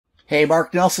Hey,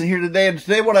 Mark Nelson here today, and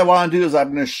today what I want to do is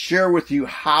I'm going to share with you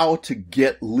how to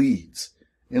get leads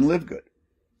in LiveGood.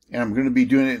 And I'm going to be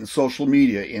doing it in social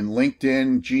media, in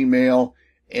LinkedIn, Gmail,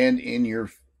 and in your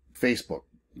Facebook.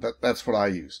 That's what I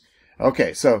use.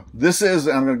 Okay, so this is,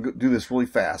 I'm going to do this really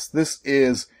fast. This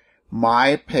is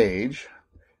my page,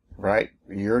 right?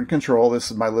 You're in control.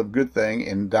 This is my LiveGood thing.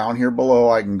 And down here below,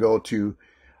 I can go to,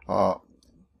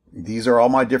 these are all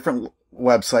my different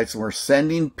websites, and we're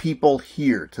sending people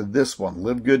here to this one,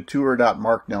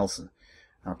 livegoodtour.marknelson.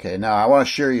 Okay, now I want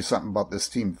to share you something about this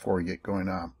team before we get going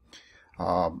on.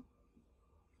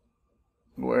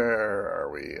 Where are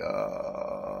we?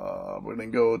 We're going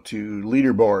to go to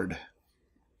leaderboard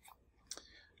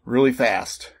really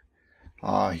fast.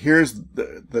 Here's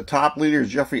the top leader is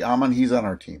Jeffrey Amon. He's on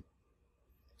our team.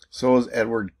 So is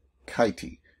Edward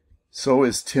Kitey. So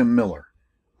is Tim Miller.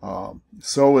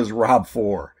 So is Rob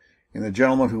Four. And the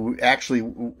gentleman who actually,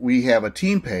 we have a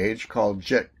team page called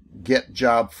Get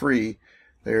Job Free.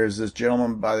 There's this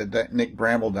gentleman by the Nick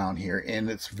Bramble down here, and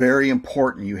it's very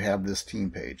important you have this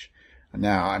team page.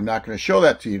 Now, I'm not going to show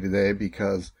that to you today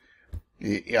because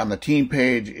on the team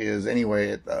page is,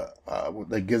 anyway,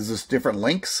 that gives us different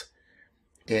links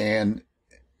and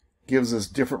gives us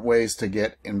different ways to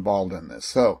get involved in this.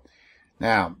 So,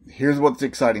 now, here's what the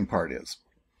exciting part is.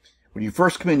 When you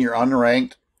first come in, you're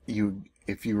unranked.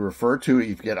 If you refer to it,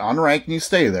 if you get unranked and you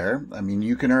stay there, I mean,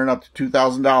 you can earn up to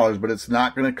 $2,000, but it's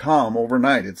not going to come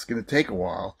overnight. It's going to take a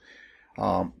while.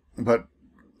 But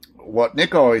what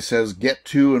Nick always says, get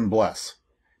 2 and bless.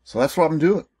 So that's what I'm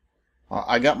doing.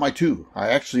 I got my 2. I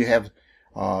actually have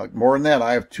more than that.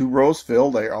 I have 2 rows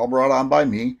filled. They're all brought on by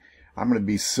me. I'm going to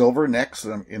be silver next.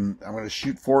 I'm going to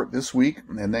shoot for it this week,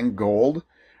 and then gold.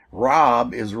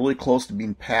 Rob is really close to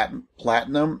being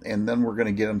platinum, and then we're going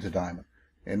to get him to diamond.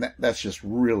 And that's just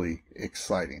really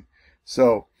exciting.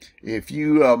 So if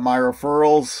you, my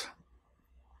referrals,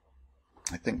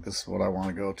 I think this is what I want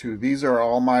to go to. These are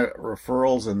all my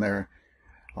referrals, and they're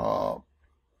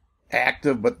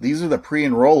active, but these are the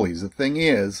pre-enrollees. The thing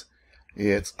is,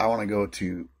 I want to go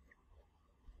to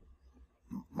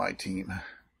my team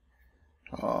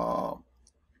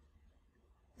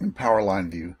in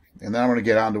Powerline View, and then I'm going to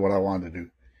get on to what I wanted to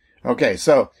do. Okay,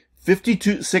 so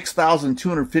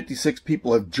 6,256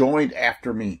 people have joined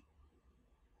after me.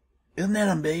 Isn't that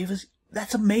amazing?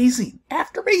 That's amazing.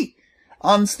 After me.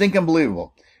 Unstinking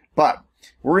believable. But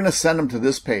we're going to send them to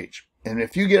this page. And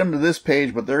if you get them to this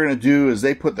page, what they're going to do is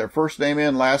they put their first name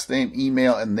in, last name,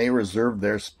 email, and they reserve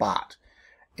their spot.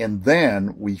 And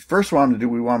then we want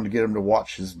them to get them to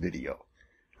watch this video.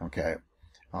 Okay.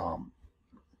 Hi,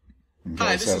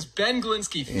 this is Ben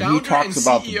Glinsky, and founder he talks and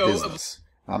about CEO the business.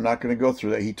 I'm not going to go through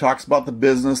that. He talks about the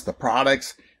business, the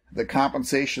products, the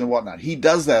compensation, and whatnot. He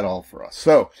does that all for us.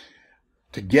 So,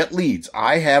 to get leads,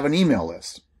 I have an email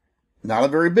list. Not a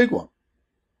very big one.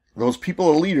 Those people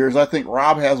are leaders. I think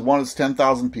Rob has one that's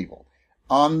 10,000 people.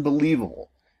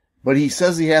 Unbelievable. But he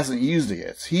says he hasn't used it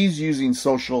yet. He's using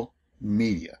social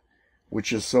media,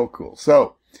 which is so cool.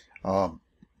 So,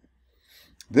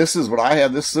 this is what I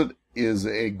have. This is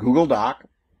a Google Doc.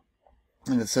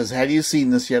 And it says, have you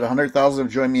seen this yet? 100,000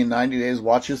 have joined me in 90 days.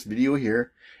 Watch this video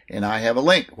here. And I have a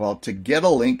link. Well, to get a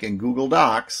link in Google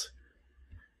Docs,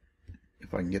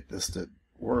 if I can get this to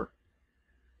work.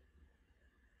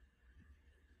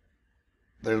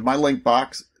 There's my link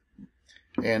box.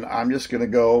 And I'm just going to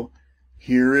go,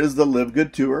 here is the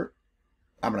LiveGood tour.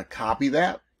 I'm going to copy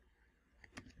that.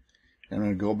 And I'm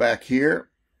going to go back here.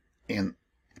 And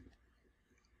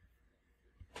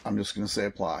I'm just going to say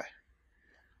apply.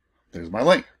 There's my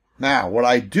link. Now, what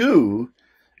I do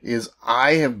is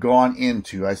I have gone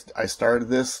into, I started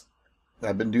this,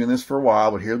 I've been doing this for a while,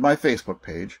 but here's my Facebook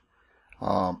page.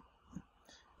 And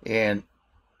I'm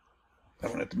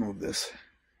going to have to move this.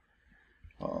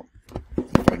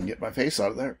 If I can get my face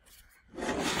out of there.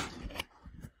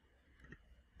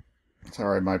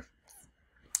 Sorry, my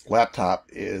laptop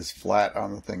is flat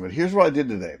on the thing. But here's what I did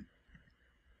today.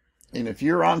 And if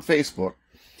you're on Facebook,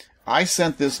 I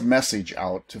sent this message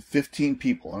out to 15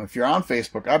 people. And if you're on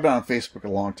Facebook, I've been on Facebook a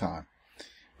long time.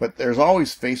 But there's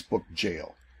always Facebook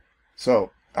jail. So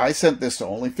I sent this to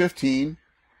only 15.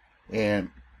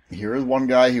 And here is one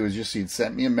guy he'd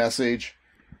sent me a message.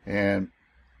 And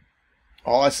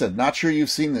all I said, not sure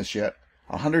you've seen this yet.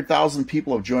 100,000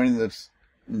 people have joined this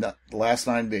the last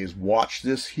 9 days. Watch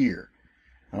this here.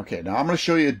 Okay, now I'm going to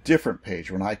show you a different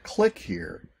page. When I click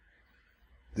here,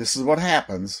 this is what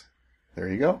happens. There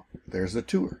you go. There's the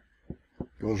tour.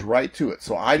 Goes right to it.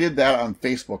 So I did that on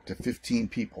Facebook to 15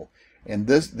 people. And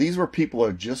these were people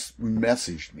who just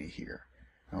messaged me here.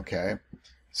 Okay.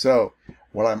 So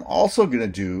what I'm also going to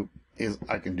do is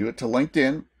I can do it to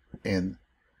LinkedIn, and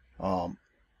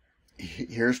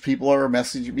here's people that are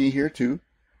messaging me here too.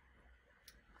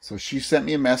 So she sent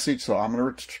me a message, so I'm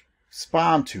going to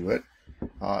respond to it.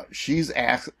 She's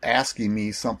asking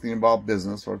me something about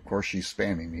business, so of course she's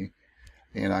spamming me,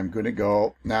 and I'm going to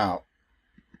go now.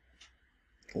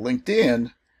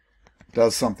 LinkedIn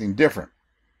does something different.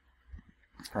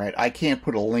 All right, I can't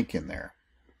put a link in there.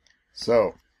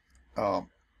 So,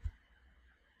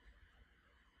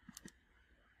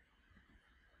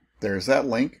 there's that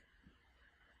link.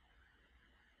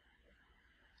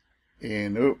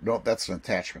 And, oh, no, that's an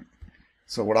attachment.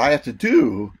 So what I have to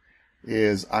do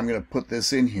is I'm going to put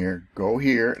this in here, go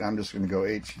here, and I'm just going to go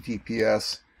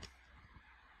HTTPS,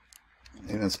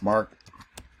 and it's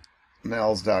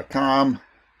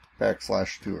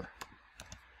marknells.com/tour,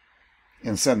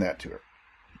 and send that to her.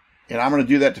 And I'm going to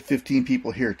do that to 15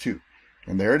 people here too.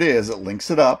 And there it is. It links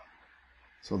it up.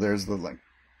 So there's the link.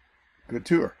 Good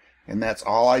tour. And that's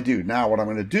all I do. Now what I'm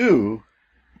going to do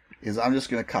is I'm just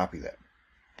going to copy that.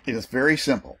 And it's very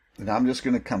simple. And I'm just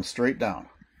going to come straight down.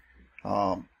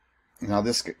 Now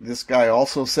this guy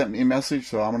also sent me a message,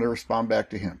 so I'm going to respond back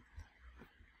to him.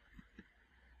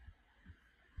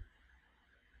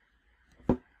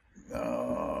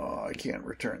 I can't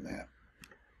return that.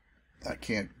 I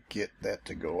can't get that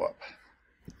to go up.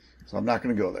 So I'm not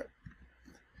going to go there.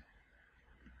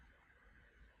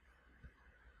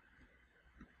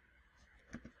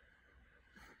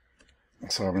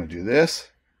 So I'm going to do this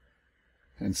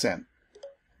and send.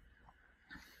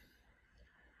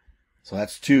 So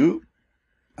that's 2.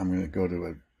 I'm going to go to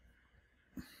a,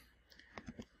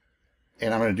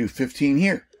 and I'm going to do 15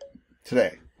 here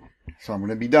today. So I'm going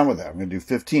to be done with that. I'm going to do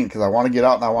 15 because I want to get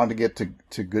out and I want to get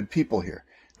to good people here.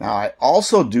 Now I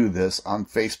also do this on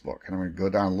Facebook, and I'm going to go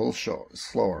down a little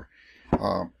slower.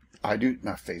 I do,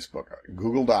 not Facebook,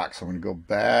 Google Docs. I'm going to go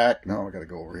back. No, I got to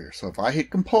go over here. So if I hit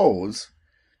compose,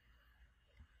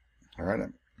 all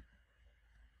right,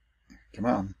 come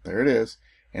on, there it is.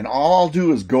 And all I'll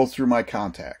do is go through my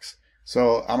contacts.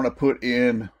 So I'm going to put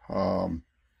in,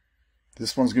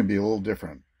 this one's going to be a little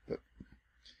different, but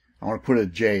I want to put a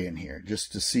J in here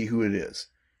just to see who it is.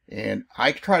 And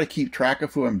I try to keep track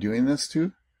of who I'm doing this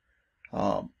to.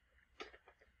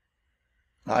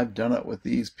 I've done it with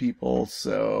these people,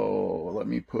 so let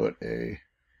me put a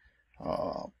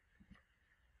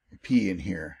P in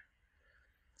here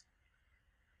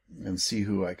and see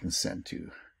who I can send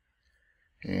to.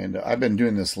 And I've been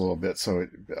doing this a little bit, so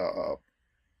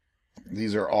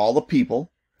these are all the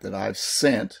people that I've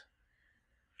sent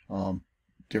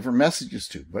different messages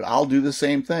to. But I'll do the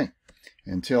same thing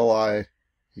until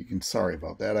sorry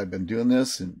about that. I've been doing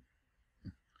this, and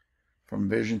from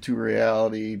vision to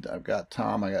reality, I've got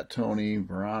Tom, I got Tony,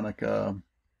 Veronica.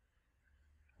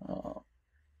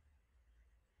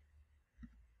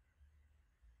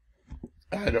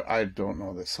 I don't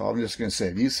know this, so I'm just going to say,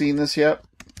 have you seen this yet?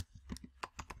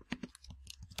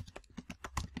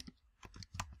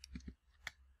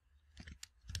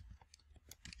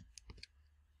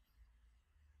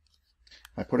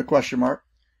 I put a question mark,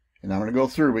 and I'm going to go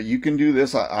through, but you can do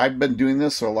this. I've been doing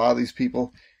this, so a lot of these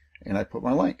people, and I put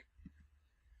my link.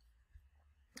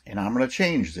 And I'm going to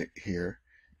change it here.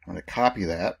 I'm going to copy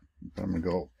that. I'm going to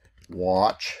go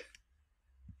watch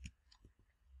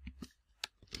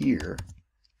here.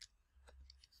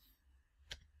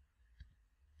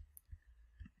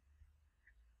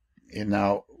 And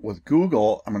now with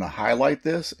Google, I'm going to highlight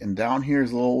this, and down here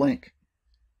is a little link.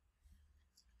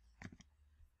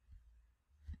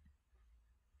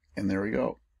 And there we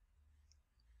go.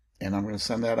 And I'm going to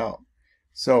send that out.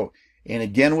 So, and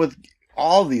again with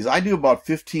all of these, I do about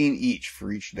 15 each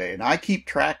for each day. And I keep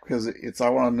track because I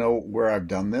want to know where I've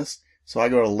done this. So I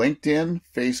go to LinkedIn,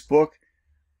 Facebook,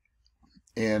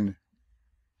 and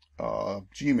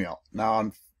Gmail. Now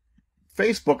on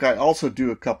Facebook, I also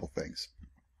do a couple things.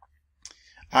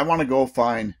 I want to go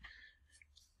find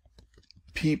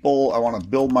people. I want to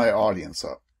build my audience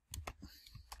up.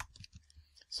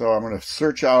 So I'm going to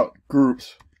search out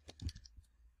groups,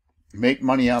 make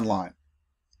money online.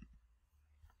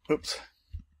 Oops,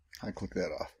 I clicked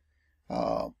that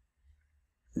off.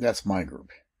 That's my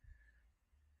group.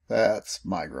 That's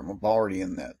my group. I'm already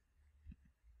in that.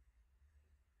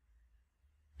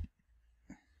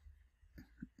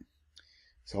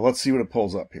 So let's see what it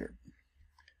pulls up here.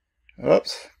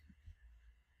 Oops.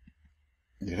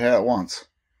 You had it once.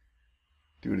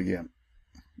 Do it again.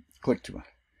 Click to it.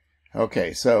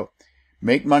 Okay, so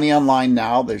make money online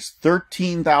now. There's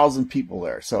 13,000 people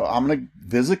there. So I'm going to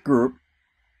visit group.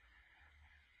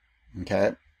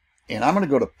 Okay, and I'm going to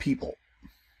go to people.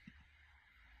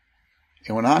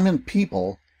 And when I'm in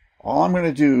people, All I'm going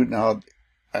to do now,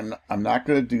 I'm not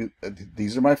going to do,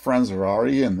 these are my friends that are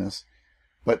already in this,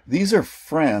 but these are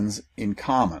friends in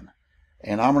common.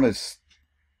 And I want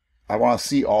to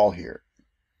see all here.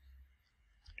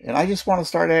 And I just want to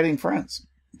start adding friends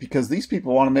because these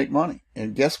people want to make money.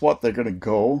 And guess what? They're going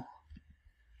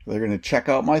to check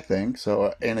out my thing.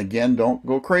 So, and again, don't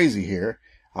go crazy here.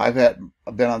 I've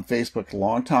been on Facebook a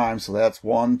long time. So that's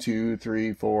 1, 2,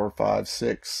 3, 4, 5,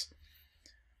 6,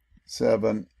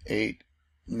 7, 8,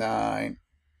 9,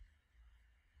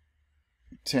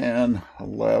 10,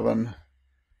 11.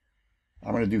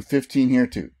 I'm going to do 15 here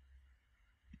too.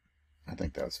 I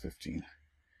think that was 15.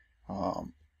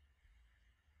 I'll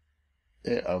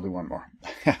do one more.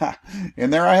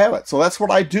 And there I have it. So that's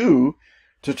what I do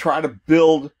to try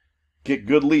to get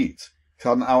good leads.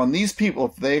 So now, when these people,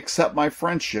 if they accept my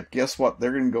friendship, guess what?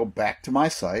 They're going to go back to my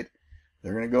site.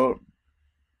 They're going to go,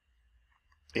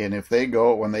 and if they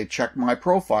go, when they check my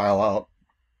profile out,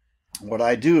 what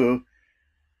I do,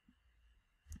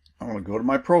 I'm going to go to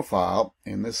my profile,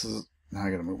 and this is, now I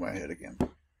got to move my head again.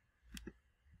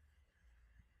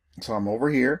 So I'm over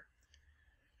here,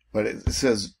 but it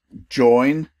says,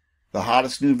 join the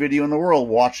hottest new video in the world.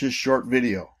 Watch this short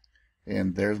video.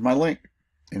 And there's my link.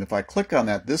 And if I click on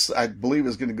that, this, I believe,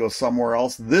 is going to go somewhere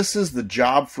else. This is the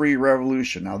job-free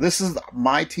revolution. Now, this is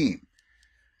my team.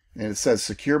 And it says,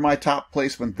 secure my top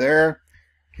placement there.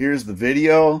 Here's the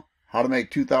video, how to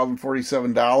make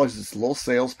 $2,047. It's a little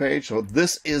sales page. So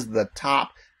this is the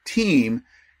top team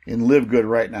in LiveGood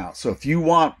right now. So if you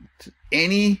want to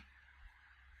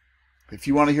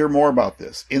hear more about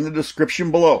this, in the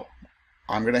description below,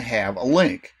 I'm going to have a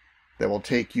link that will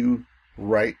take you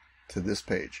right to this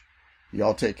page.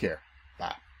 Y'all take care.